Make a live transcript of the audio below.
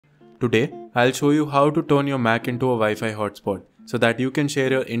Today, I'll show you how to turn your Mac into a Wi-Fi hotspot so that you can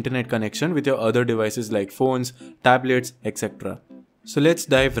share your internet connection with your other devices like phones, tablets, etc. So let's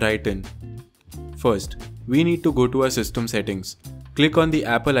dive right in. First, we need to go to our system settings. Click on the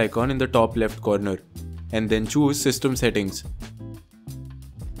Apple icon in the top left corner and then choose System Settings.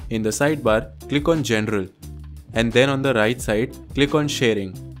 In the sidebar, click on General and then on the right side, click on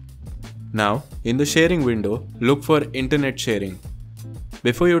Sharing. Now, in the sharing window, look for Internet Sharing.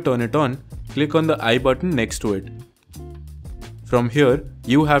 Before you turn it on, click on the I button next to it. From here,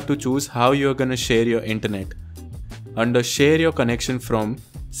 you have to choose how you are gonna share your internet. Under Share your connection from,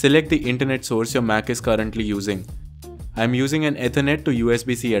 select the internet source your Mac is currently using. I am using an Ethernet to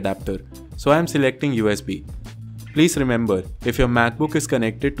USB-C adapter, so I am selecting USB. Please remember, if your MacBook is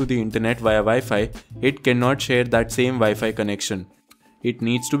connected to the internet via Wi-Fi, it cannot share that same Wi-Fi connection. It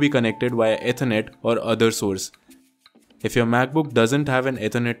needs to be connected via Ethernet or other source. If your MacBook doesn't have an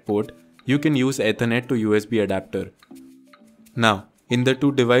Ethernet port, you can use Ethernet to USB adapter. Now, in the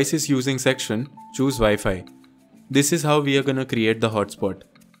To Devices Using section, choose Wi-Fi. This is how we are gonna create the hotspot.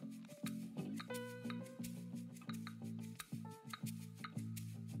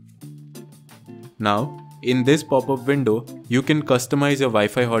 Now, in this pop-up window, you can customize your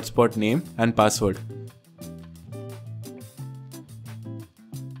Wi-Fi hotspot name and password.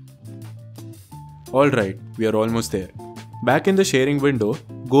 Alright, we are almost there. Back in the sharing window,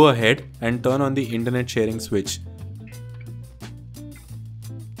 go ahead and turn on the internet sharing switch.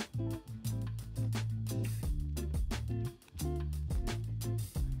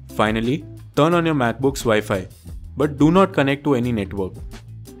 Finally, turn on your MacBook's Wi-Fi, but do not connect to any network.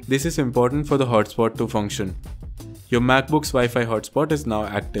 This is important for the hotspot to function. Your MacBook's Wi-Fi hotspot is now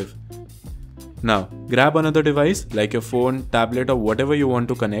active. Now, grab another device like your phone, tablet or whatever you want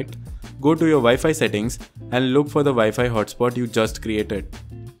to connect. Go to your Wi-Fi settings and look for the Wi-Fi hotspot you just created.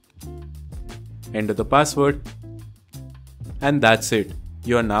 Enter the password. And that's it.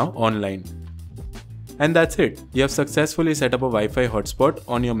 You are now online. And that's it. You have successfully set up a Wi-Fi hotspot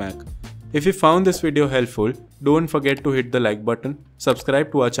on your Mac. If you found this video helpful, don't forget to hit the like button,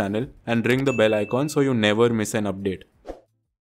 subscribe to our channel and ring the bell icon so you never miss an update.